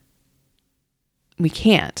can't,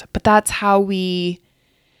 but that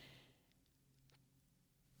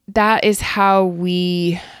is how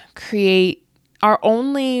we create our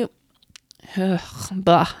only, how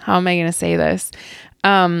am I going to say this?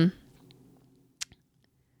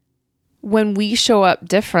 When we show up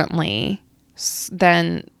differently,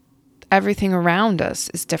 then everything around us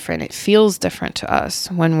is different. It feels different to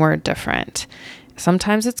us when we're different.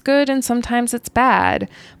 Sometimes it's good and sometimes it's bad,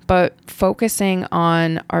 but focusing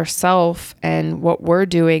on ourself and what we're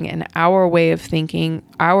doing and our way of thinking,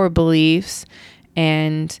 our beliefs,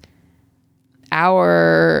 and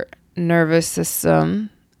our nervous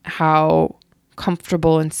system, how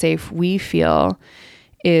comfortable and safe we feel,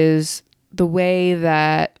 is the way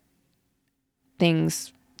that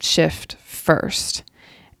things shift first.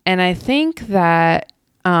 And I think that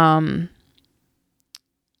I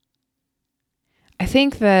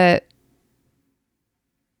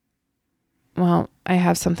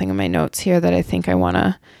have something in my notes here that I think I want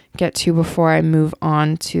to get to before I move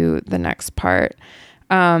on to the next part.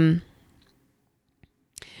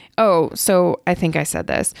 So I think I said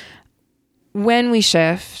this. When we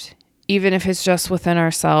shift, even if it's just within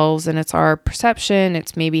ourselves and it's our perception,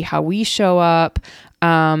 it's maybe how we show up,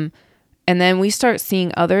 and then we start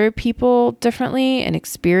seeing other people differently and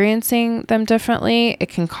experiencing them differently, it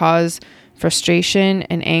can cause frustration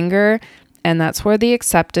and anger. And that's where the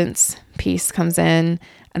acceptance piece comes in,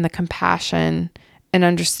 and the compassion and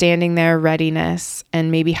understanding their readiness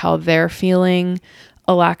and maybe how they're feeling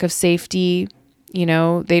a lack of safety.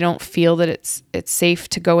 They don't feel that it's safe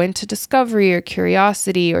to go into discovery or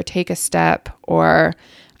curiosity or take a step or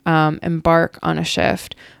embark on a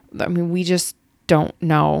shift. I mean, we just don't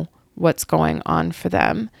know what's going on for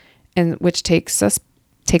them, and which takes us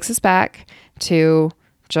back to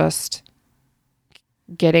just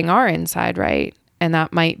getting our inside right. And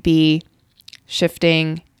that might be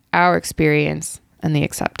shifting our experience and the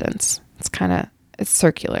acceptance. It's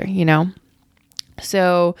circular,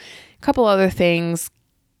 So a couple other things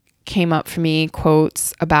came up for me,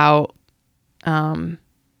 quotes about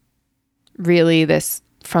really this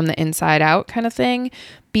from the inside out kind of thing.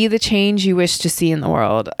 Be the change you wish to see in the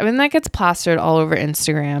world. I mean, that gets plastered all over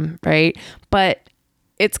Instagram, right? But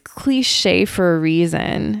it's cliche for a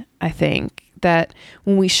reason, I think, that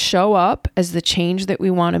when we show up as the change that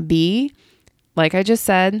we want to be, like I just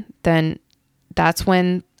said, then that's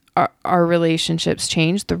when our relationships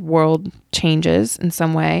change, the world changes in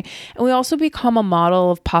some way. And we also become a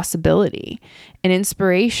model of possibility and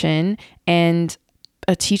inspiration and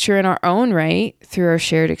a teacher in our own right through our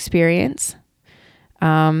shared experience.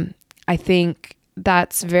 I think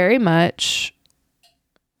that's very much,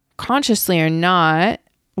 consciously or not,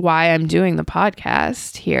 why I'm doing the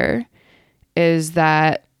podcast here is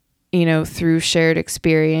that, through shared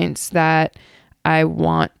experience, that I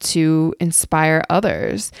want to inspire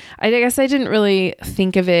others. I guess I didn't really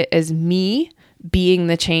think of it as me being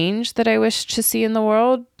the change that I wish to see in the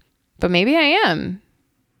world, but maybe I am.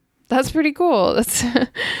 That's pretty cool.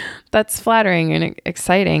 That's flattering and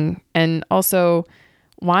exciting. And also,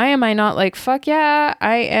 why am I not like, fuck yeah,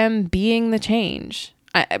 I am being the change?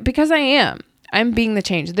 Because I am. I'm being the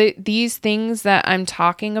change. These things that I'm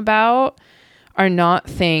talking about are not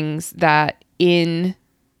things that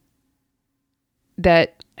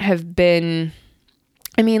have been,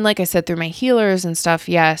 like I said, through my healers and stuff,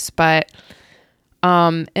 yes, but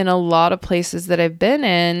in a lot of places that I've been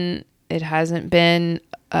in, it hasn't been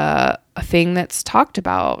a thing that's talked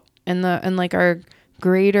about in like our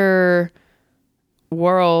greater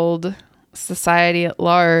world, society at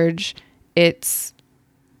large. It's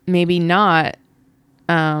maybe not,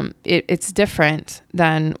 it's different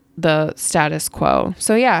than the status quo.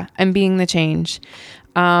 So yeah, I'm being the change.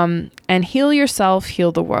 And heal yourself,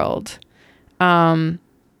 heal the world,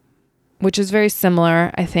 which is very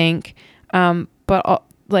similar, I think, but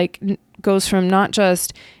goes from not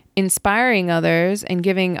just inspiring others and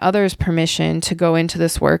giving others permission to go into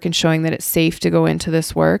this work and showing that it's safe to go into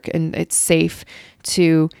this work and it's safe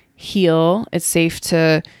to heal. It's safe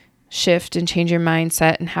to shift and change your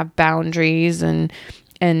mindset and have boundaries and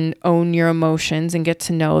own your emotions and get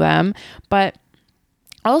to know them. But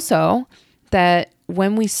also that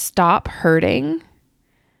when we stop hurting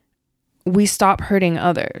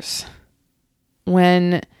others.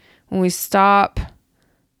 When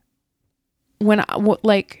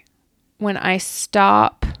I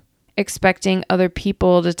stop expecting other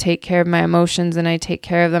people to take care of my emotions and I take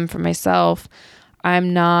care of them for myself,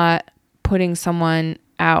 I'm not putting someone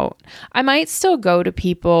out. I might still go to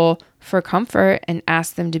people for comfort and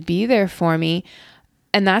ask them to be there for me,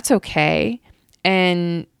 and that's okay.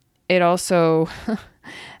 And it also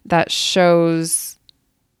that shows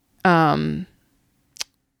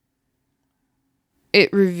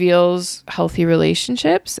it reveals healthy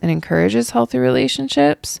relationships and encourages healthy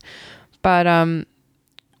relationships. But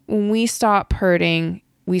when we stop hurting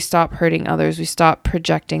others. We stop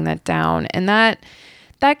projecting that down. And that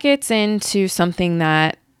gets into something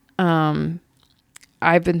that I've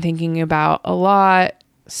been thinking about a lot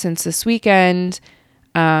since this weekend.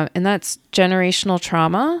 And that's generational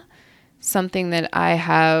trauma. Something that I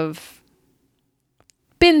have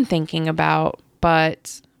been thinking about,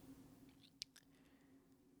 but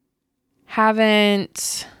haven't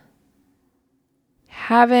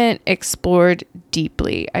explored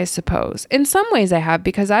deeply, I suppose. In some ways I have,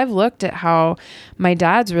 because I've looked at how my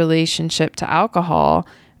dad's relationship to alcohol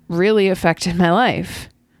really affected my life,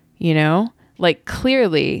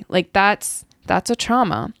 clearly, that's a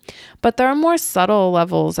trauma. But there are more subtle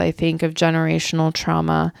levels, I think, of generational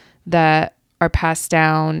trauma that are passed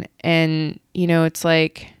down. And, it's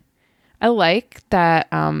like, I like that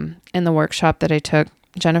in the workshop that I took,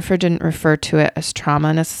 Jennifer didn't refer to it as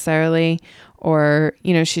trauma necessarily, or,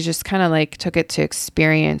 she just kind of took it to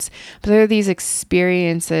experience. But there are these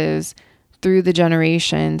experiences through the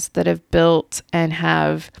generations that have built and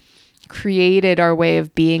have created our way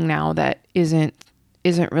of being now that isn't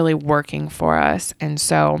really working for us. And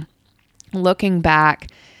so looking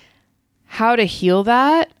back, how to heal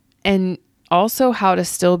that, and also how to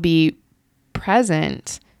still be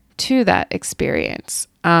present to that experience.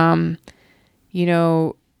 I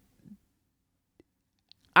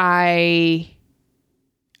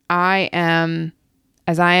am,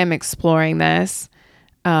 as I am exploring this,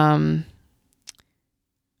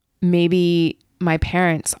 maybe my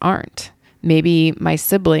parents aren't, maybe my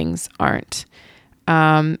siblings aren't.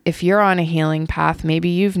 If you're on a healing path, maybe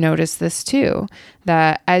you've noticed this too,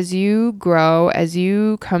 that as you grow, as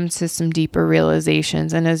you come to some deeper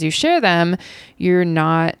realizations, and as you share them, you're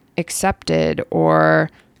not accepted, or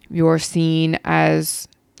you're seen as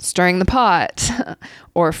stirring the pot,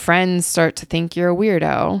 or friends start to think you're a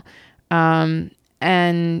weirdo.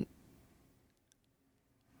 And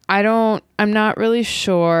I'm not really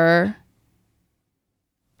sure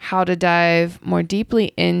how to dive more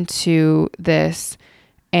deeply into this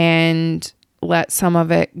and let some of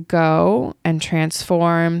it go and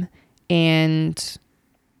transform and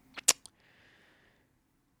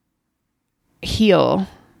heal.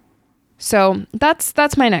 So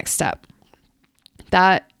that's my next step.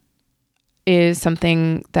 That is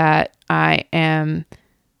something that I am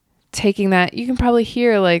taking, that you can probably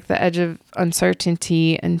hear the edge of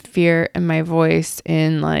uncertainty and fear in my voice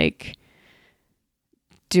in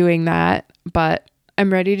doing that, but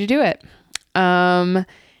I'm ready to do it.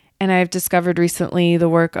 And I've discovered recently the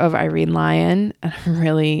work of Irene Lyon,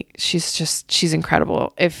 and she's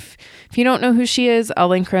incredible. If you don't know who she is, I'll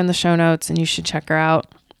link her in the show notes and you should check her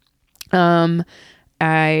out.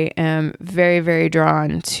 I am very, very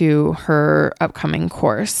drawn to her upcoming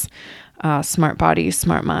course, Smart Body,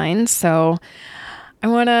 Smart Mind. So I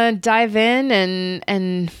want to dive in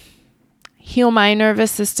and heal my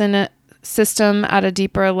nervous system at a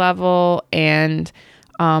deeper level, and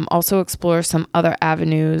also explore some other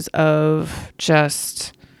avenues of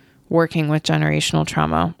just working with generational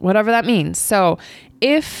trauma, whatever that means. So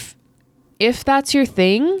if that's your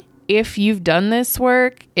thing, if you've done this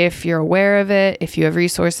work, if you're aware of it, if you have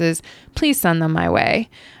resources, please send them my way.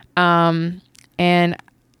 And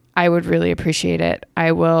I would really appreciate it.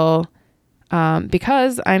 I will,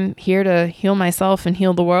 because I'm here to heal myself and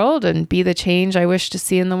heal the world and be the change I wish to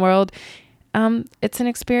see in the world. It's an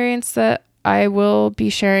experience that I will be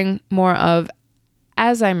sharing more of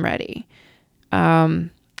as I'm ready,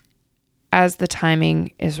 as the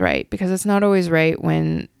timing is right, because it's not always right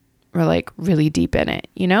when we're like really deep in it,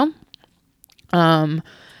 you know?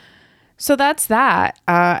 So that's that.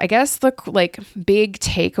 I guess the like big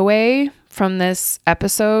takeaway from this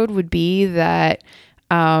episode would be that,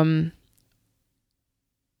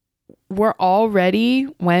 we're all ready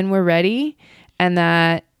when we're ready, and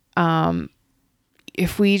that,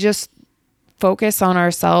 if we just focus on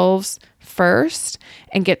ourselves first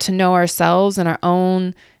and get to know ourselves and our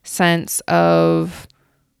own sense of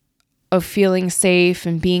feeling safe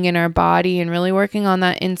and being in our body and really working on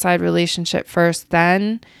that inside relationship first,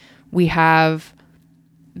 then we have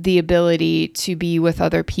the ability to be with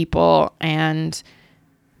other people and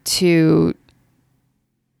to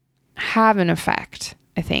have an effect,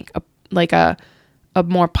 I think, a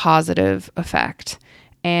more positive effect.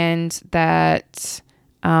 And that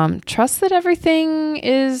trust that everything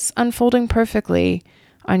is unfolding perfectly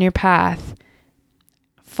on your path.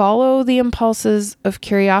 Follow the impulses of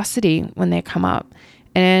curiosity when they come up.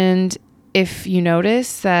 And if you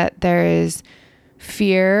notice that there is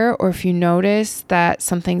fear, or if you notice that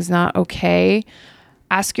something's not okay,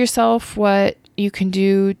 ask yourself what you can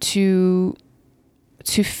do to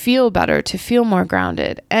feel better, to feel more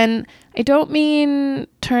grounded. And I don't mean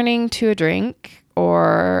turning to a drink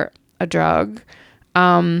or a drug,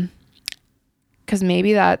 because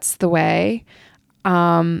maybe that's the way.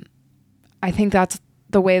 I think that's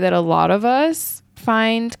the way that a lot of us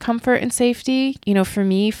find comfort and safety. You know, for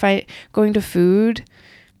me, going to food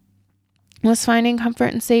was finding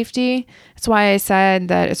comfort and safety. That's why I said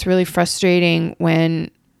that it's really frustrating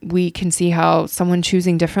when we can see how someone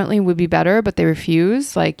choosing differently would be better, but they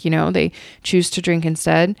refuse. Like, you know, they choose to drink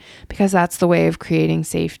instead, because that's the way of creating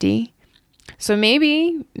safety. So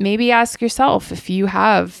maybe ask yourself if you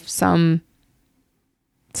have some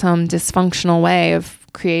dysfunctional way of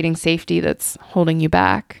creating safety that's holding you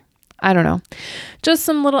back. I don't know. Just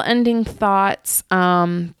some little ending thoughts.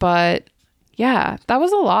 But yeah, that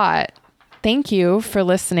was a lot. Thank you for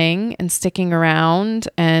listening and sticking around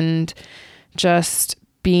and just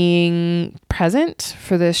being present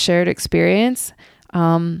for this shared experience.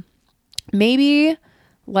 Maybe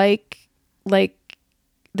like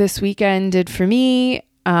this weekend did for me,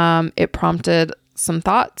 it prompted some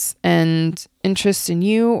thoughts and interest in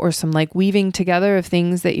you, or some like weaving together of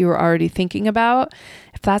things that you were already thinking about.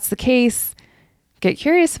 If that's the case, get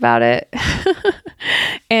curious about it.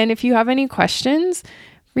 And if you have any questions,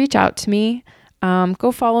 reach out to me.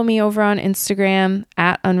 Go follow me over on Instagram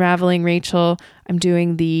at Unraveling Rachel. I'm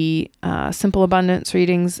doing the Simple Abundance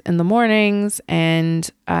readings in the mornings, and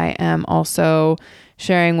I am also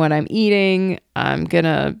sharing what I'm eating. I'm going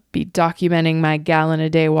to be documenting my gallon a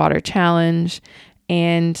day water challenge.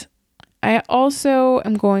 And I also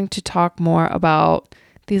am going to talk more about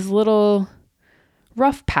these little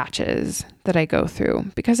rough patches that I go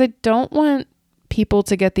through, because I don't want people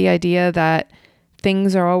to get the idea that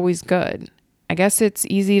things are always good. I guess it's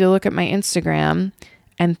easy to look at my Instagram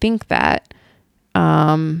and think that.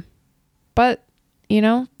 But, you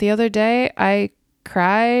know, the other day I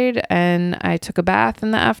cried and I took a bath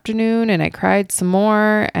in the afternoon and I cried some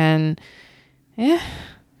more, and it's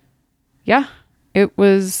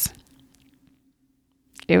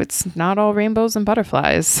not all rainbows and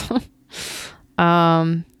butterflies.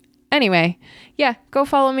 Anyway, yeah, go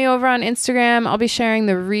follow me over on Instagram. I'll be sharing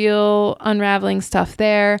the real unraveling stuff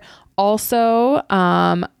there. Also,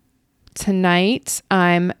 tonight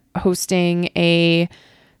I'm hosting a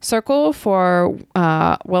circle for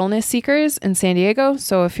wellness seekers in San Diego.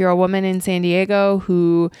 So if you're a woman in San Diego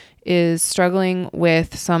who is struggling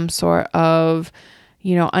with some sort of,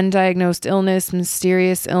 undiagnosed illness,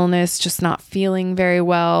 mysterious illness, just not feeling very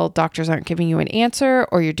well, doctors aren't giving you an answer,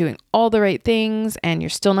 or you're doing all the right things and you're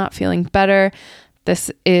still not feeling better,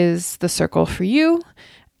 this is the circle for you.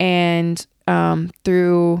 And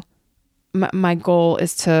through my goal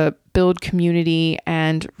is to build community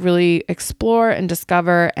and really explore and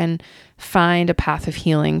discover and find a path of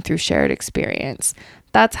healing through shared experience.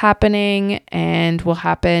 That's happening and will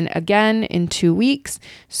happen again in 2 weeks.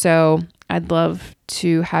 So I'd love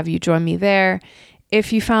to have you join me there.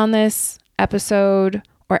 If you found this episode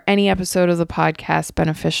or any episode of the podcast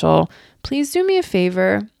beneficial, please do me a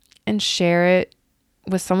favor and share it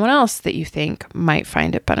with someone else that you think might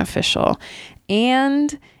find it beneficial.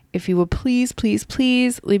 And if you would please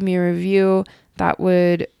leave me a review, that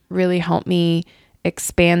would really help me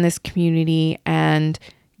expand this community and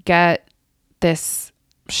get this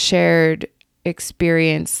shared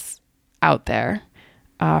experience out there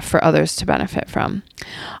for others to benefit from.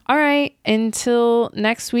 All right, until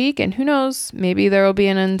next week, and who knows, maybe there will be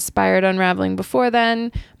an inspired unraveling before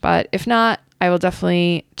then, but if not, I will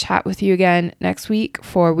definitely chat with you again next week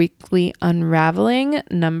for weekly unraveling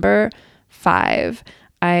number 5.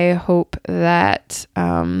 I hope that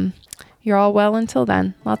you're all well until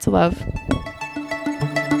then. Lots of love.